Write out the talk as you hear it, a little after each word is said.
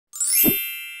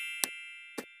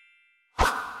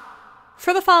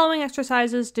For the following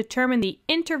exercises, determine the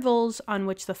intervals on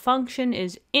which the function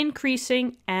is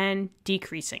increasing and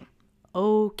decreasing.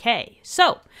 Okay,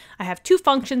 so I have two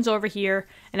functions over here,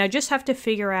 and I just have to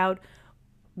figure out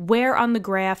where on the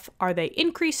graph are they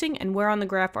increasing and where on the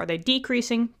graph are they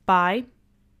decreasing by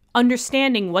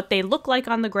understanding what they look like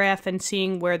on the graph and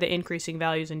seeing where the increasing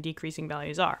values and decreasing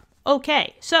values are.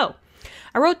 Okay, so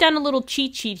I wrote down a little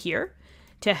cheat sheet here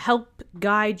to help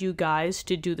guide you guys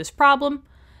to do this problem.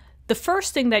 The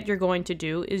first thing that you're going to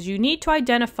do is you need to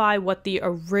identify what the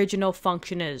original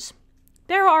function is.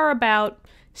 There are about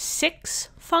 6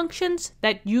 functions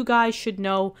that you guys should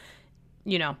know,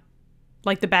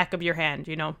 like the back of your hand,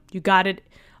 you got it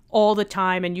all the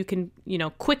time and you can,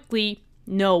 quickly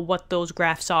know what those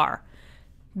graphs are.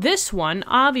 This one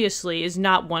obviously is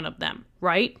not one of them,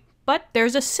 right? But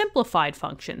there's a simplified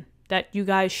function that you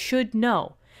guys should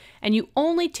know. And you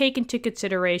only take into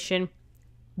consideration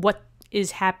what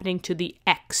is happening to the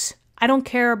x. I don't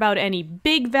care about any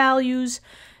big values.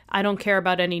 I don't care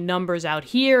about any numbers out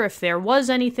here. If there was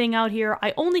anything out here,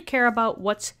 I only care about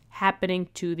what's happening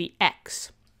to the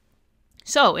x.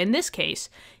 So in this case,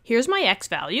 here's my x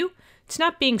value. It's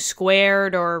not being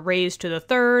squared or raised to the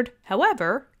third.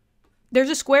 However, there's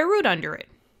a square root under it.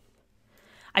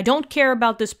 I don't care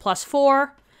about this plus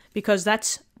 4 because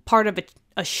that's part of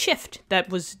a shift that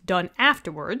was done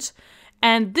afterwards.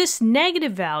 And this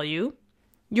negative value,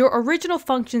 your original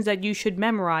functions that you should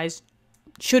memorize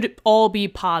should all be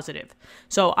positive.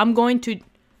 So I'm going to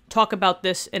talk about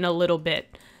this in a little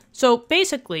bit. So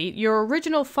basically, your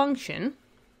original function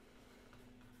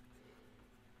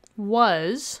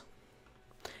was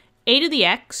a to the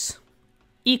x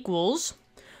equals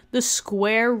the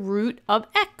square root of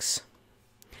x.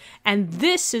 And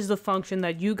this is the function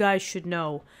that you guys should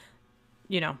know,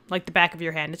 like the back of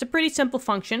your hand. It's a pretty simple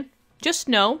function. Just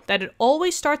know that it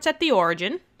always starts at the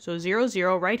origin, so 0,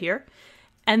 0 right here,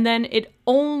 and then it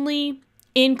only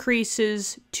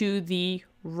increases to the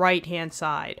right-hand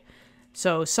side.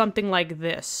 So something like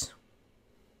this.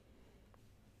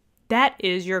 That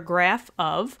is your graph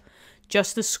of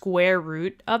just the square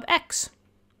root of x.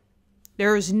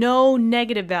 There is no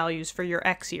negative values for your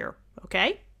x here,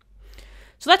 okay?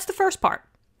 So that's the first part.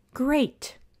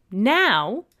 Great.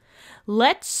 Now,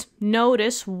 let's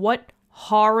notice what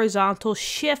horizontal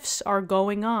shifts are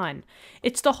going on.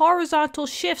 It's the horizontal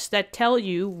shifts that tell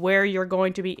you where you're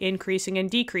going to be increasing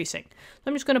and decreasing. So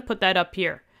I'm just going to put that up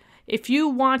here. If you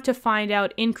want to find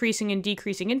out increasing and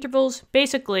decreasing intervals,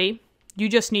 basically, you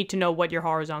just need to know what your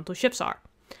horizontal shifts are.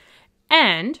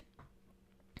 And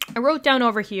I wrote down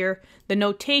over here the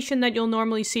notation that you'll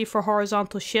normally see for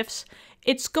horizontal shifts.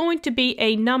 It's going to be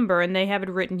a number, and they have it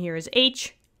written here as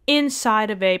h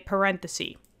inside of a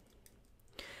parenthesis.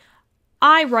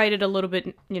 I write it a little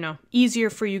bit, easier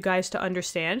for you guys to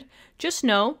understand. Just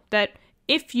know that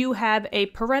if you have a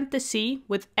parenthesis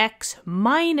with x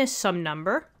minus some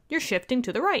number, you're shifting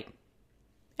to the right.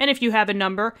 And if you have a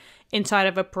number inside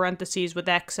of a parenthesis with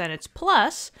x and it's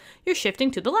plus, you're shifting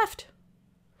to the left.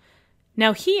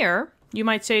 Now here, you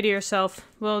might say to yourself,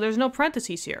 well, there's no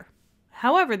parentheses here.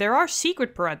 However, there are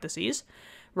secret parentheses,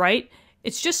 right?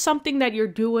 It's just something that you're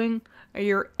doing or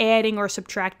you're adding or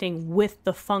subtracting with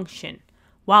the function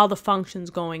while the function's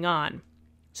going on.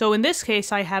 So in this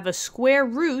case, I have a square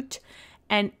root,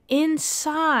 and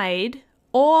inside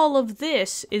all of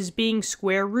this is being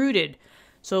square rooted.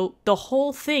 So the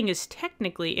whole thing is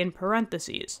technically in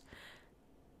parentheses.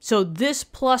 So this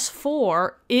plus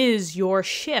 4 is your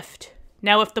shift.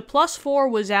 Now, if the plus 4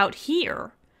 was out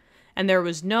here and there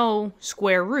was no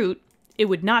square root, it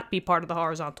would not be part of the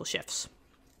horizontal shifts.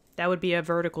 That would be a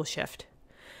vertical shift.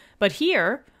 But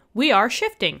here, we are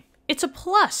shifting. It's a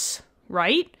plus,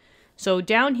 right? So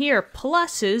down here,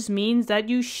 pluses means that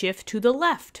you shift to the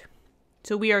left.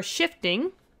 So we are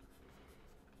shifting,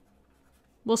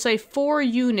 we'll say 4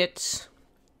 units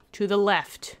to the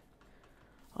left.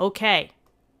 Okay,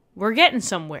 we're getting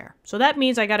somewhere. So that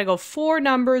means I got to go 4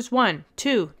 numbers, 1,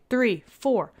 2, 3,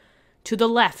 4, to the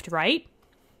left, right?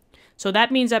 So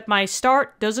that means that my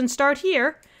start doesn't start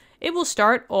here. It will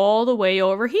start all the way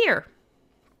over here.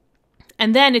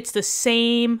 And then it's the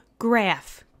same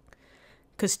graph,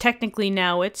 because technically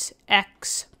now it's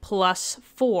x plus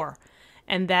 4,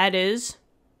 and that is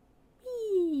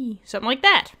something like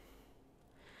that.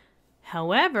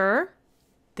 However,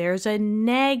 there's a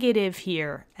negative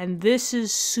here, and this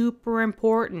is super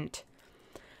important.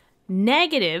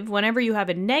 Negative, whenever you have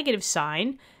a negative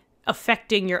sign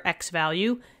affecting your x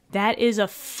value, that is a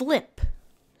flip.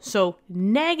 So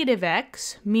negative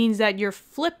x means that you're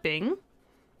flipping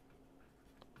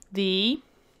the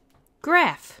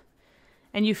graph.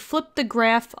 And you flip the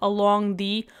graph along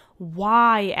the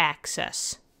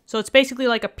y-axis. So it's basically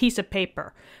like a piece of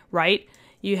paper, right?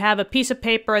 You have a piece of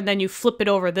paper and then you flip it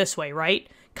over this way, right?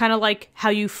 Kind of like how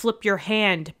you flip your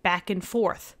hand back and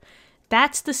forth.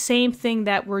 That's the same thing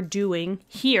that we're doing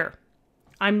here.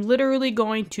 I'm literally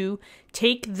going to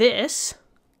take this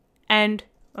and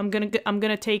I'm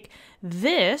gonna take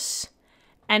this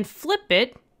and flip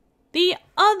it the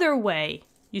other way.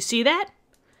 You see that?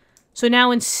 So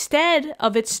now instead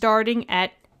of it starting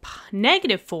at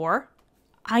 -4,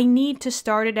 I need to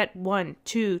start it at 1,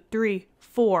 2, 3,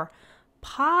 4,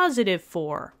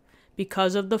 +4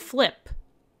 because of the flip.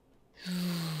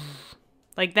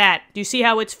 Like that. Do you see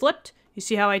how it's flipped? You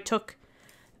see how I took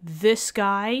this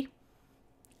guy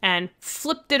and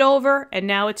flipped it over, and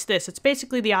now it's this. It's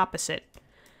basically the opposite.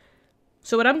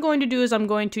 So what I'm going to do is I'm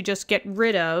going to just get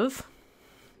rid of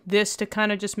this to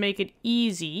kind of just make it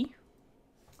easy.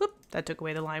 Whoop, that took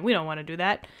away the line. We don't want to do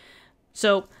that.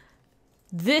 So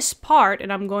this part,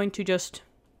 and I'm going to just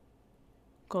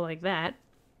go like that.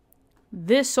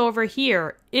 This over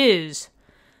here is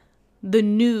the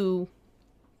new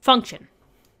function.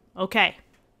 Okay,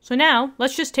 so now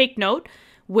let's just take note.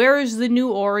 Where is the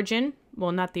new origin?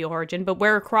 Well, not the origin, but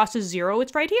where it crosses 0,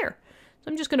 it's right here.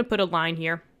 So I'm just going to put a line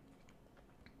here.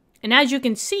 And as you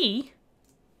can see,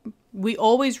 we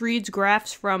always read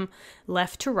graphs from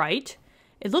left to right.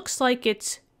 It looks like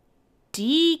it's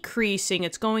decreasing,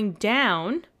 it's going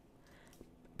down.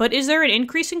 But is there an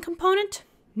increasing component?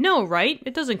 No, right?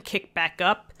 It doesn't kick back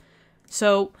up.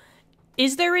 So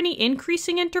is there any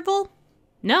increasing interval?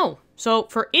 No. So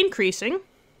for increasing,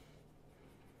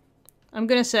 I'm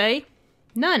going to say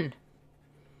none.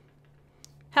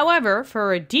 However,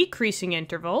 for a decreasing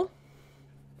interval,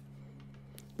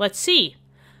 let's see.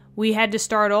 We had to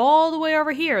start all the way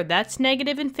over here. That's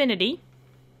 -infinity.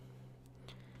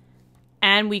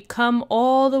 And we come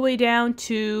all the way down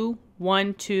to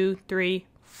 1, 2, 3,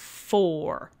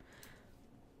 4.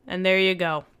 And there you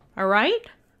go. All right?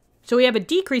 So we have a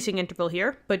decreasing interval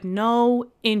here, but no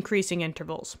increasing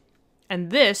intervals.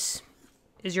 And this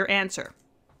is your answer.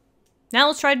 Now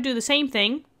let's try to do the same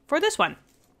thing for this one.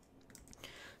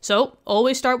 So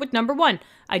always start with number 1.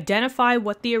 Identify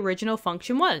what the original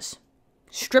function was.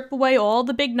 Strip away all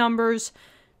the big numbers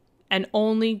and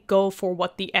only go for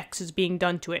what the x is being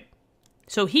done to it.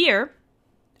 So here,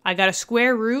 I got a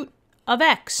square root of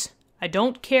x. I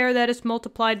don't care that it's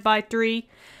multiplied by 3.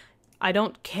 I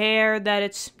don't care that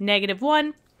it's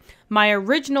 -1. My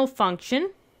original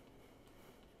function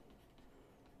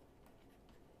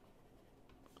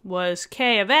was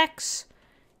k of x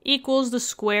equals the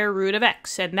square root of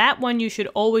x. And that one you should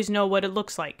always know what it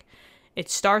looks like. It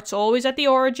starts always at the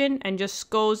origin and just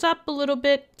goes up a little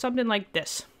bit, something like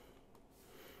this.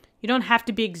 You don't have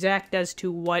to be exact as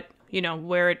to what,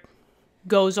 where it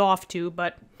goes off to,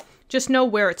 but just know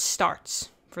where it starts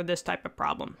for this type of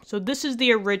problem. So this is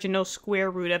the original square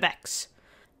root of x.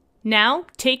 Now,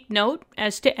 take note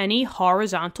as to any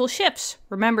horizontal shifts.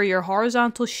 Remember, your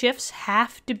horizontal shifts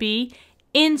have to be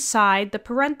inside the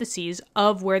parentheses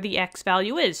of where the x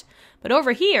value is. But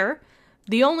over here,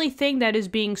 the only thing that is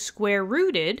being square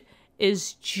rooted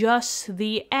is just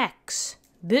the x.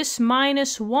 This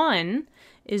 -1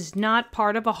 is not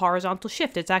part of a horizontal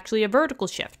shift. It's actually a vertical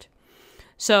shift.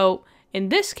 So in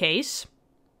this case,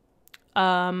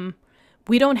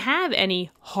 we don't have any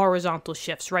horizontal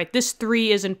shifts, right? This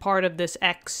 3 isn't part of this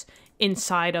x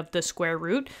inside of the square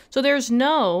root. So there's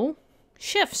no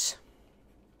shifts.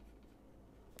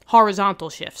 Horizontal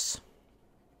shifts.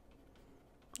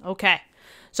 Okay.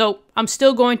 So I'm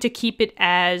still going to keep it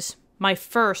as my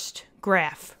first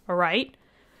graph, all right?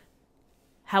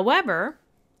 However,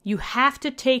 you have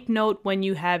to take note when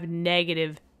you have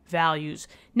negative values.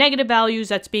 Negative values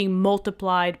that's being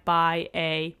multiplied by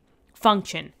a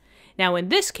function. Now in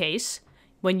this case,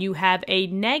 when you have a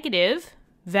negative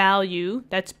value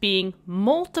that's being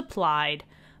multiplied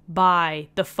by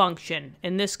the function,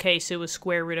 in this case it was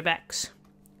square root of x.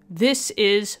 This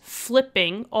is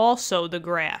flipping also the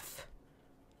graph.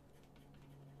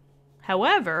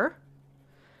 However,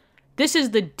 this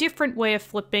is the different way of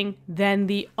flipping than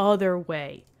the other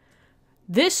way.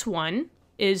 This one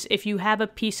is if you have a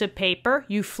piece of paper,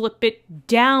 you flip it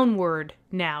downward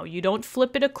now. You don't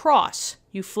flip it across.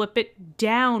 You flip it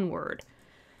downward.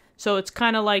 So it's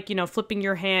kind of like, flipping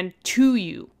your hand to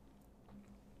you.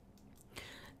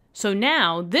 So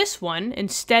now this one,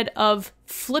 instead of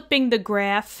flipping the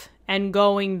graph and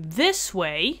going this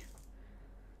way,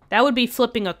 that would be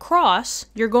flipping across.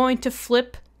 You're going to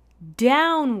flip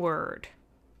downward.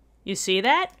 You see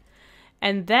that?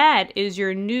 And that is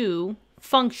your new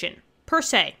function, per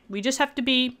se. We just have to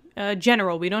be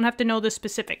general. We don't have to know the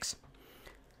specifics.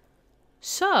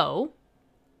 So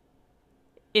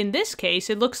in this case,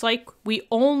 it looks like we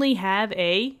only have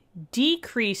a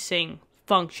decreasing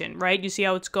function, right? You see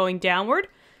how it's going downward?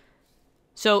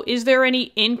 So is there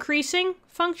any increasing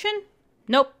function?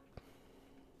 Nope.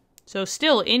 So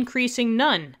still increasing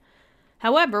none.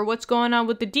 However, what's going on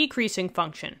with the decreasing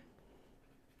function?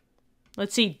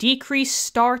 Let's see, decrease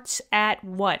starts at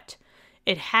what?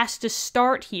 It has to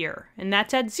start here, and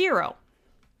that's at 0.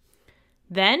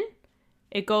 Then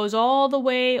it goes all the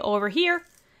way over here,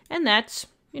 and that's,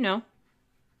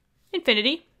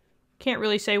 infinity. Can't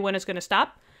really say when it's going to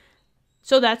stop.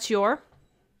 So that's your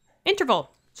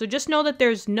interval. So just know that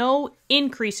there's no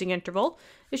increasing interval.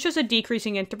 It's just a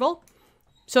decreasing interval.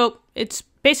 So it's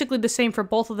basically the same for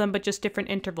both of them, but just different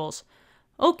intervals.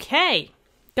 Okay,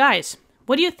 guys,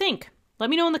 what do you think? Let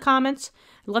me know in the comments.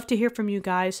 I'd love to hear from you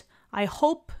guys. I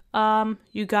hope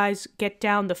you guys get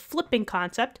down the flipping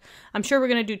concept. I'm sure we're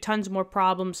going to do tons more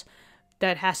problems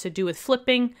that has to do with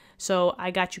flipping, so I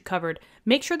got you covered.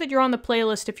 Make sure that you're on the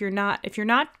playlist. If you're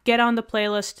not, get on the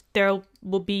playlist. There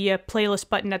will be a playlist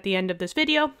button at the end of this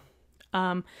video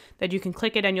that you can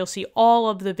click it, and you'll see all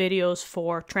of the videos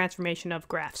for transformation of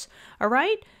graphs. All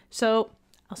right, so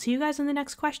I'll see you guys in the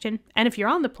next question. And if you're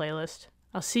on the playlist,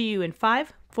 I'll see you in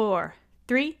 5, 4,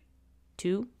 3,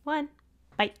 2, 1.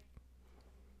 Bye.